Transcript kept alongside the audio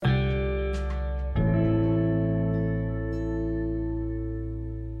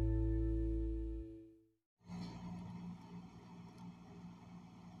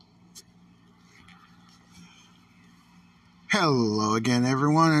Hello again,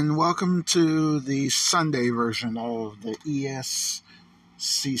 everyone, and welcome to the Sunday version of the ESCC,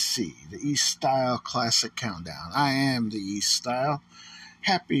 the East Style Classic Countdown. I am the East Style.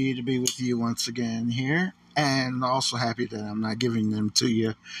 Happy to be with you once again here, and also happy that I'm not giving them to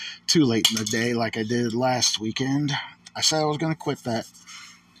you too late in the day like I did last weekend. I said I was going to quit that,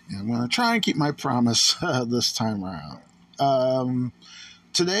 and I'm going to try and keep my promise this time around.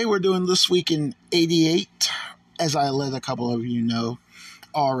 Today we're doing This Week in 88. As I let a couple of you know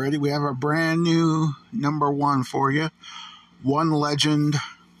already, we have a brand new number one for you. One legend,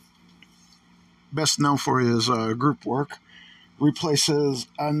 best known for his group work, replaces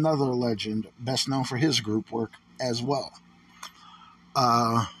another legend, best known for his group work as well.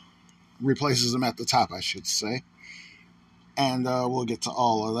 Replaces him at the top, I should say. And we'll get to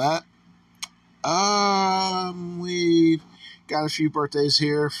all of that. We've got a few birthdays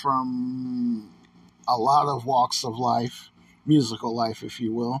here from a lot of walks of life, musical life, if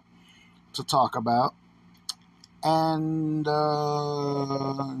you will, to talk about. And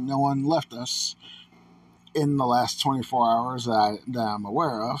no one left us in the last 24 hours that I'm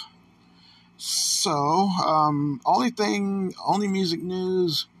aware of. So, only music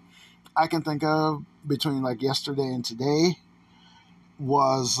news I can think of between like yesterday and today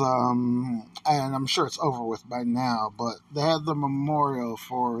was, and I'm sure it's over with by now, but they had the memorial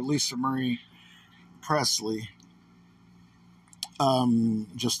for Lisa Marie Presley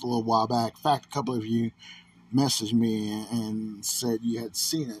just a little while back. In fact, a couple of you messaged me and said you had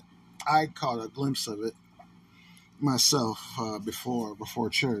seen it. I caught a glimpse of it myself before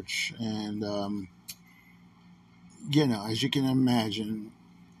church, and as you can imagine,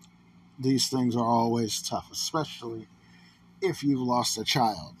 these things are always tough, especially if you've lost a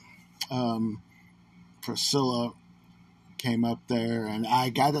child. Priscilla came up there, and I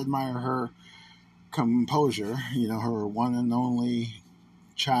got to admire her composure. Her one and only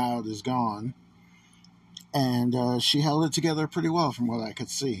child is gone, and she held it together pretty well from what I could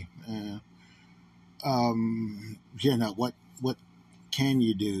see. What can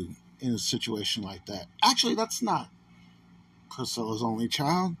you do in a situation like that? Actually, that's not Priscilla's only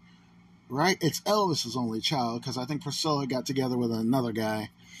child, right? It's Elvis's only child, because I think Priscilla got together with another guy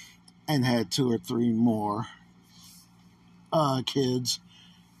and had 2 or 3 more kids.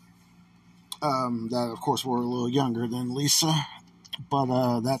 That, of course, were a little younger than Lisa,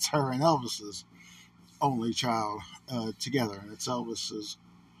 but that's her and Elvis's only child together, and it's Elvis's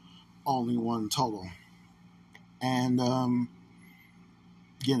only one total. And, man,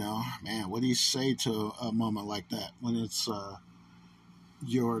 what do you say to a moment like that when it's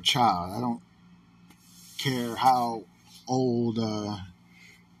your child? I don't care how old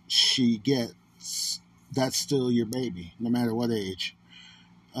she gets, that's still your baby, no matter what age.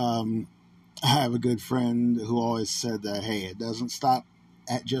 I have a good friend who always said that, hey, it doesn't stop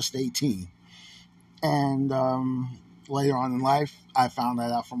at just 18. And later on in life, I found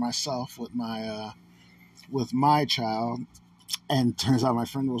that out for myself with my child, and turns out my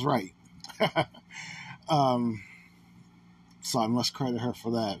friend was right. So I must credit her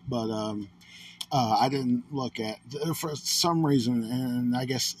for that. But I didn't look at, for some reason, and I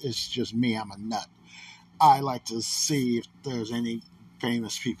guess it's just me, I'm a nut. I like to see if there's any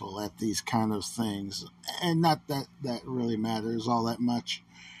famous people at these kind of things, and not that that really matters all that much,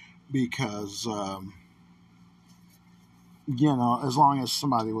 because as long as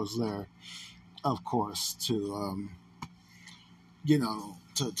somebody was there, of course, to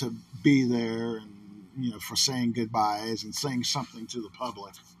to be there, and for saying goodbyes and saying something to the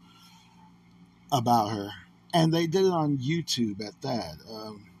public about her. And they did it on YouTube at that.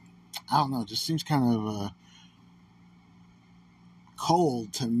 I don't know, it just seems kind of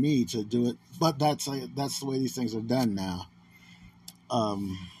cold to me to do it, but that's the way these things are done now,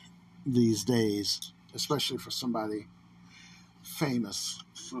 these days, especially for somebody famous.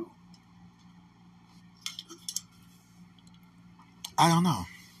 So I don't know.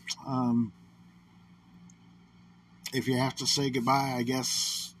 If you have to say goodbye, I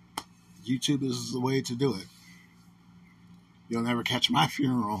guess YouTube is the way to do it. You'll never catch my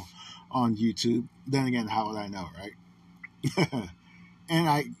funeral on YouTube. Then again, how would I know, right? And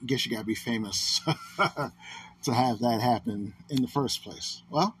I guess you gotta be famous to have that happen in the first place.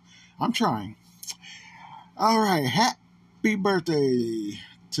 Well, I'm trying. All right, happy birthday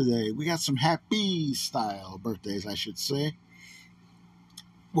today. We got some happy style birthdays, I should say.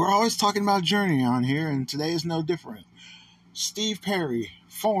 We're always talking about Journey on here, and today is no different. Steve Perry,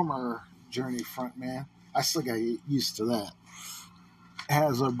 former Journey frontman, I still got used to that,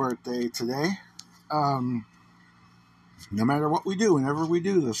 has a birthday today. No matter what we do, whenever we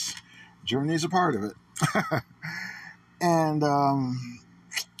do this, Journey is a part of it. And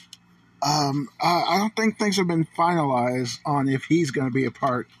I don't think things have been finalized on if he's going to be a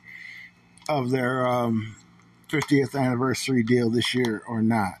part of their 50th anniversary deal this year or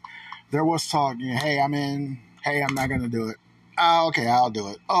not. There was talk, hey, I'm in. Hey, I'm not going to do it. Okay, I'll do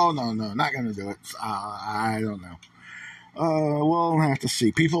it. Oh, no, not going to do it. I don't know. We'll have to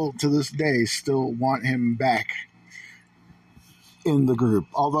see. People to this day still want him back in the group.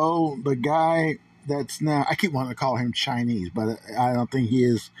 Although the guy that's now, I keep wanting to call him Chinese, but I don't think he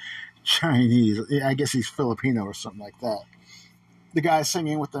is Chinese. I guess he's Filipino or something like that. The guy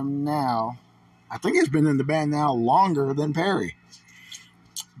singing with them now, I think he's been in the band now longer than Perry.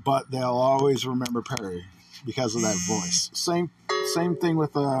 But they'll always remember Perry because of that voice. Same thing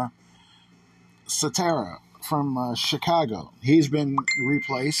with Cetera from Chicago. He's been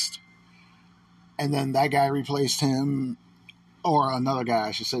replaced, and then that guy replaced him, or another guy,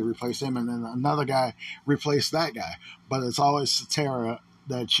 I should say, replaced him, and then another guy replaced that guy. But it's always Cetera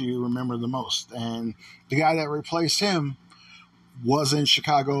that you remember the most. And the guy that replaced him was in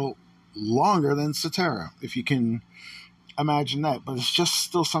Chicago longer than Cetera, if you can imagine that. But it's just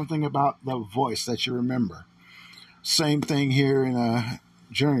still something about the voice that you remember. Same thing here in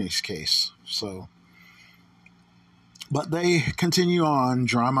Journey's case. So, but they continue on,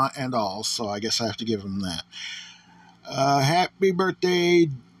 drama and all, so I guess I have to give them that. Happy birthday,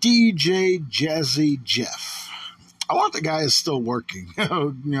 DJ Jazzy Jeff. I wonder if the guy is still working.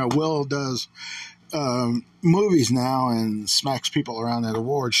 Will does movies now and smacks people around at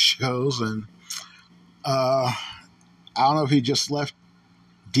award shows, and I don't know if he just left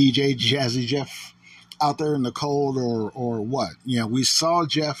DJ Jazzy Jeff out there in the cold or what. We saw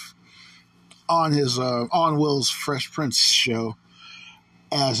Jeff on his on Will's Fresh Prince show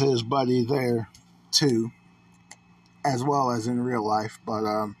as his buddy there too, as well as in real life. But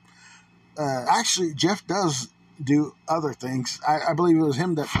actually, Jeff does do other things. I believe it was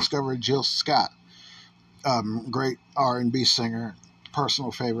him that discovered Jill Scott, great R&B singer,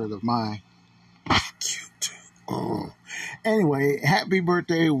 personal favorite of mine. Cute. Oh. Anyway, happy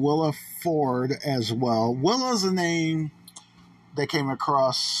birthday, Willa Ford, as well. Willa's a name they came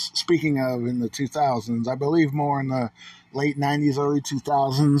across, speaking of, in the 2000s. I believe more in the late 90s, early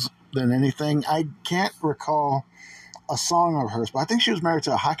 2000s than anything. I can't recall a song of hers, but I think she was married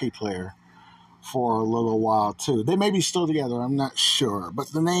to a hockey player for a little while too. They may be still together, I'm not sure,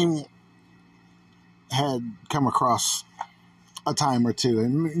 but the name had come across a time or two,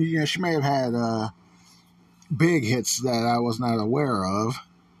 and she may have had big hits that I was not aware of,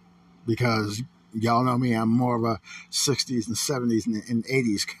 because y'all know me, I'm more of a 60s and 70s and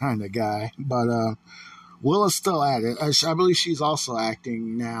 80s kind of guy. But Willa's still at it. I believe she's also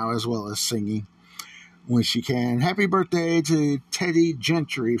acting now as well as singing when she can. Happy birthday to Teddy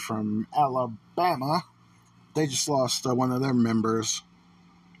Gentry from Alabama. They just lost one of their members,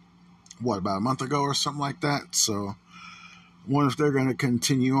 about a month ago or something like that. So wonder if they're going to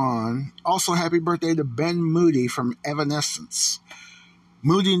continue on. Also, happy birthday to Ben Moody from Evanescence.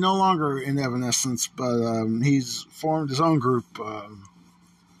 Moody no longer in Evanescence, but he's formed his own group,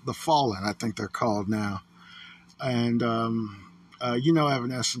 The Fallen, I think they're called now. And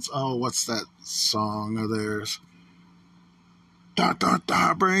Evanescence. Oh, what's that song of theirs? Da, da,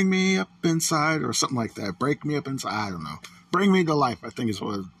 da, bring me up inside, or something like that. Break me up inside. I don't know. Bring me to life, I think is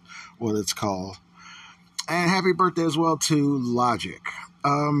what it's called. And happy birthday as well to Logic.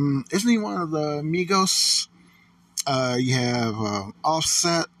 Isn't he one of the Migos? You have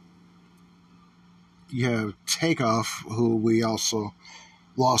Offset. You have Takeoff, who we also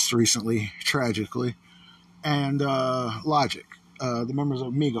lost recently, tragically. And Logic, the members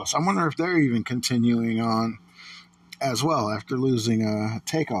of Migos. I wonder if they're even continuing on as well after losing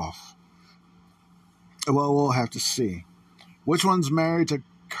Takeoff. Well, we'll have to see. Which one's married to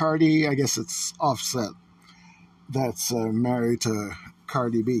Cardi? I guess it's Offset that's married to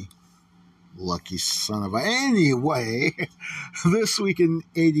Cardi B. Lucky son of a... Anyway, this week in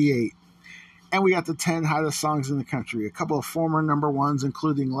 88. And we got the 10 hottest songs in the country. A couple of former number ones,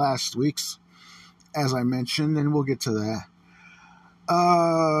 including last week's, as I mentioned, and we'll get to that.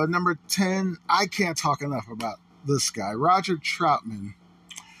 Number 10, I can't talk enough about this guy, Roger Troutman,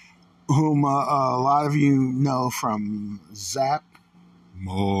 whom a lot of you know from Zap,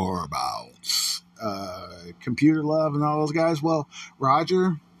 More About, Computer Love, and all those guys. Well,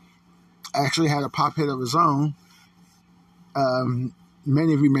 Roger actually had a pop hit of his own.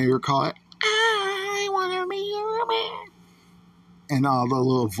 Many of you may recall it. I want to be your man. And all the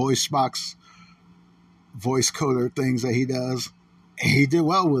little voice coder things that he does. He did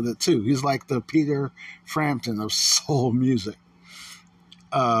well with it too. He's like the Peter Frampton of soul music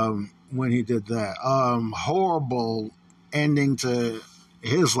when he did that. Horrible ending to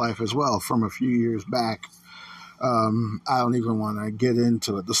his life as well from a few years back. I don't even want to get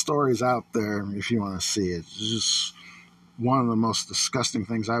into it. The story's out there if you want to see it. It's just one of the most disgusting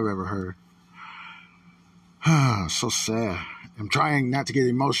things I've ever heard. So sad. I'm trying not to get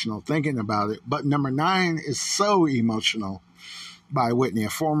emotional thinking about it, but number 9 is So Emotional by Whitney, a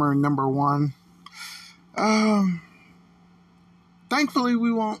former number 1. Thankfully,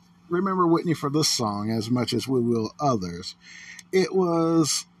 we won't remember Whitney for this song as much as we will others. It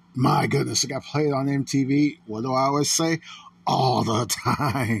was, my goodness, it got played on MTV. What do I always say? All the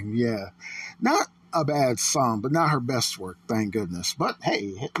time. Yeah. Not a bad song, but not her best work, thank goodness. But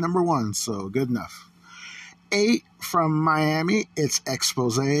hey, hit number 1, so good enough. 8 from Miami, it's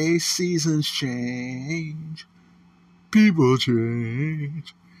Expose, Seasons Change, People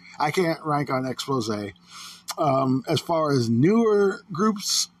Change. I can't rank on Expose. As far as newer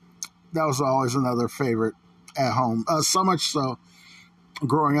groups, that was always another favorite at home. So much so,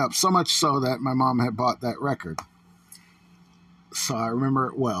 growing up, so much so that my mom had bought that record. So I remember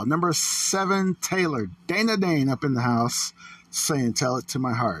it well. Number 7, Taylor, Dana Dane up in the house saying Tell It to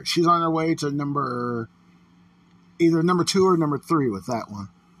My Heart. She's on her way to either number 2 or number 3 with that one.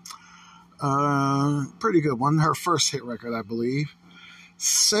 Pretty good one. Her first hit record, I believe.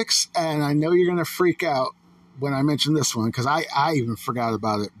 6, and I know you're going to freak out when I mention this one because I even forgot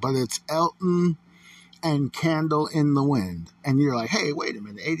about it, but it's Elton and Candle in the Wind. And you're like, hey, wait a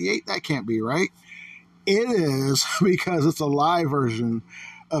minute, 88? That can't be right. It is, because it's a live version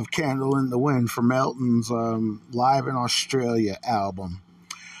of Candle in the Wind from Elton's Live in Australia album.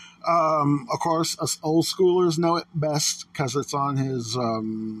 Of course, us old schoolers know it best because it's on his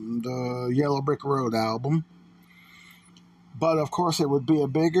the Yellow Brick Road album. But of course, it would be a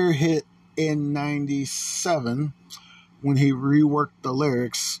bigger hit in '97 when he reworked the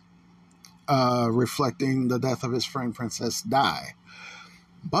lyrics, reflecting the death of his friend Princess Di.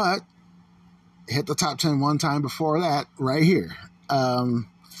 But hit the top 10 one time before that, right here,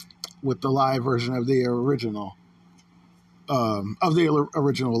 with the live version of the original.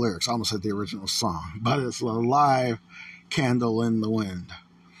 Original lyrics. I almost said the original song, but it's a live Candle in the Wind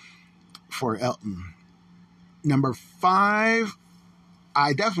for Elton. Number 5,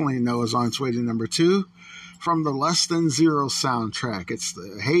 I definitely know is on its way to number 2 from the Less Than Zero soundtrack. It's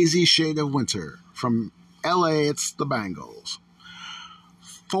the Hazy Shade of Winter. From LA, it's the Bangles.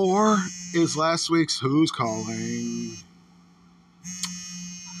 4 is last week's Who's Calling.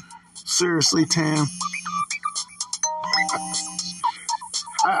 Seriously, Tam?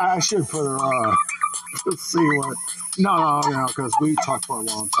 I should put her on. Let's see what. No, because we talked for a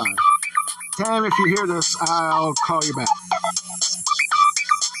long time. Tam, if you hear this, I'll call you back.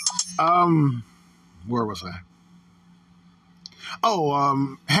 Where was I?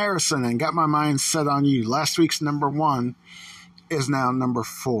 Harrison and Got My Mind Set on You. Last week's number 1 is now number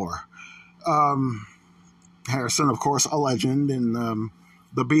 4. Harrison, of course, a legend in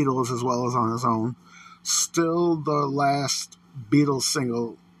the Beatles as well as on his own. Still the last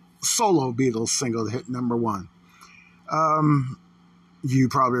solo Beatles single to hit number 1. You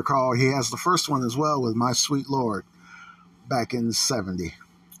probably recall he has the first one as well with My Sweet Lord back in '70.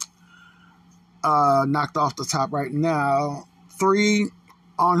 Knocked off the top right now. 3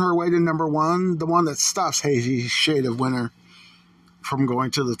 on her way to number 1. The one that stops Hazy Shade of Winter from going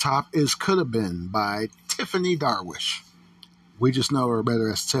to the top is Could Have Been by Tiffany Darwish. We just know her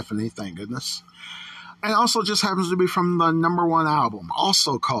better as Tiffany, thank goodness. And also just happens to be from the number 1 album,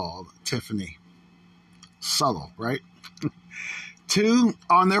 also called Tiffany. Subtle, right? 2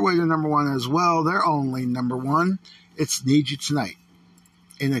 on their way to number 1 as well. They're only number 1. It's Need You Tonight,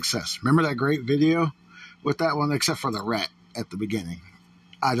 INXS. Remember that great video with that one, except for the rat at the beginning.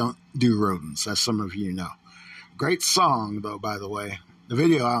 I don't do rodents, as some of you know. Great song, though, by the way. The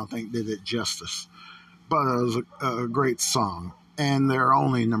video, I don't think, did it justice. But it was a great song. And they're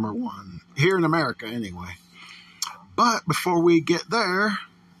only number 1. Here in America, anyway. But before they get there,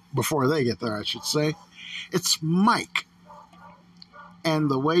 I should say, it's Mike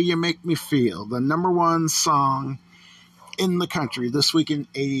and The Way You Make Me Feel, the number 1 song in the country this week in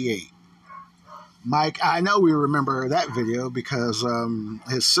 '88. Mike, I know we remember that video because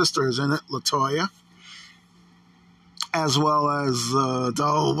his sister is in it, LaToya, as well as,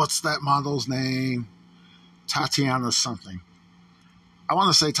 what's that model's name? Tatiana something. I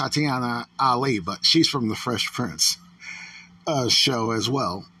want to say Tatiana Ali, but she's from the Fresh Prince show as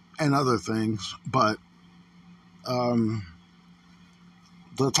well, and other things. But the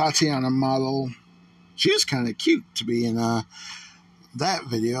Tatiana model, she's kind of cute to be in that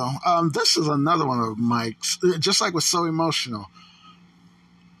video. This is another one of Mike's, just like with So Emotional.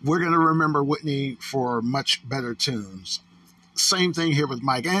 we're going to remember Whitney for much better tunes. Same thing here with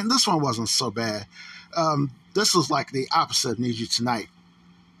Mike. And this one wasn't so bad. This was like the opposite of Need You Tonight,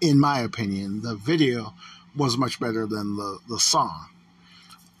 in my opinion. The video was much better than the song.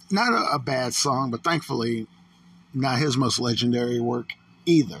 Not a bad song, but thankfully not his most legendary work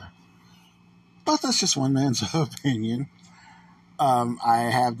either. But that's just one man's opinion. I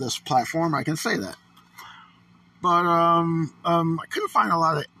have this platform, I can say that. But I couldn't find a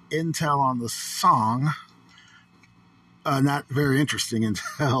lot of intel on the song. Not very interesting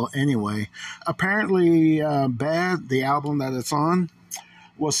intel anyway. Apparently, Bad, the album that it's on,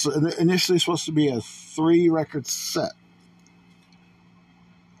 was initially supposed to be a 3-record set.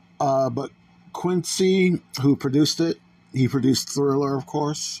 But Quincy, who produced it, he produced Thriller, of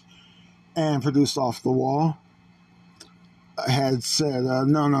course, and produced Off the Wall, had said,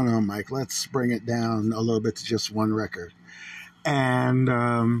 no, Mike, let's bring it down a little bit to just 1 record.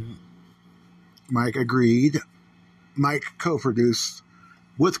 And Mike agreed. Mike co-produced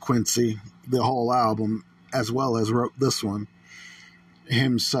with Quincy the whole album, as well as wrote this one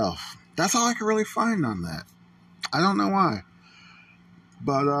himself. That's all I could really find on that. I don't know why.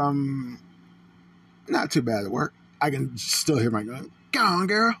 But not too bad at work. I can still hear Mike going, "Go on,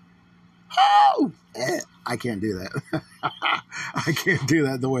 girl." Oh! I can't do that. I can't do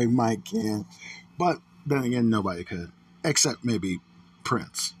that the way Mike can. But then again, nobody could. Except maybe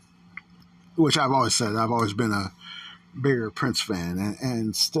Prince. Which I've always said. I've always been a bigger Prince fan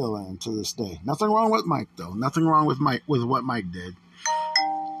and still am to this day. Nothing wrong with Mike, though. Nothing wrong with what Mike did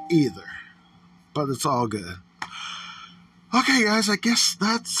either. But it's all good. Okay, guys, I guess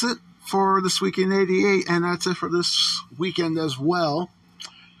that's it for this week in 88, and that's it for this weekend as well.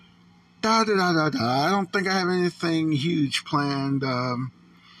 I don't think I have anything huge planned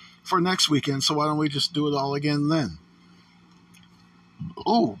for next weekend, so why don't we just do it all again then?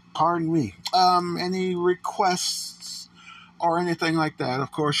 Oh, pardon me. Any requests or anything like that,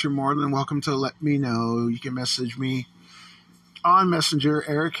 of course, you're more than welcome to let me know. You can message me on Messenger,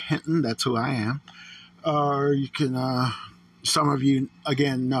 Eric Hinton, that's who I am. Or you can, some of you,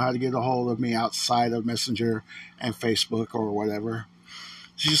 again, know how to get a hold of me outside of Messenger and Facebook or whatever.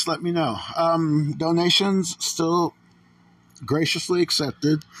 So just let me know. Donations still graciously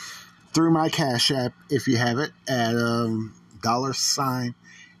accepted through my Cash App, if you have it, at $,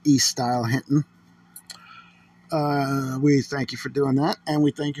 E-Style Hinton. We thank you for doing that, and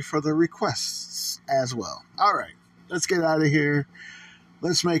we thank you for the requests as well. All right, let's get out of here.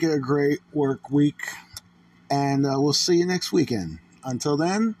 Let's make it a great work week, and we'll see you next weekend. Until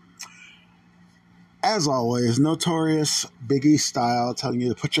then, as always, Notorious Big E Style telling you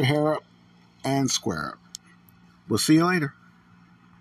to put your hair up and square up. We'll see you later.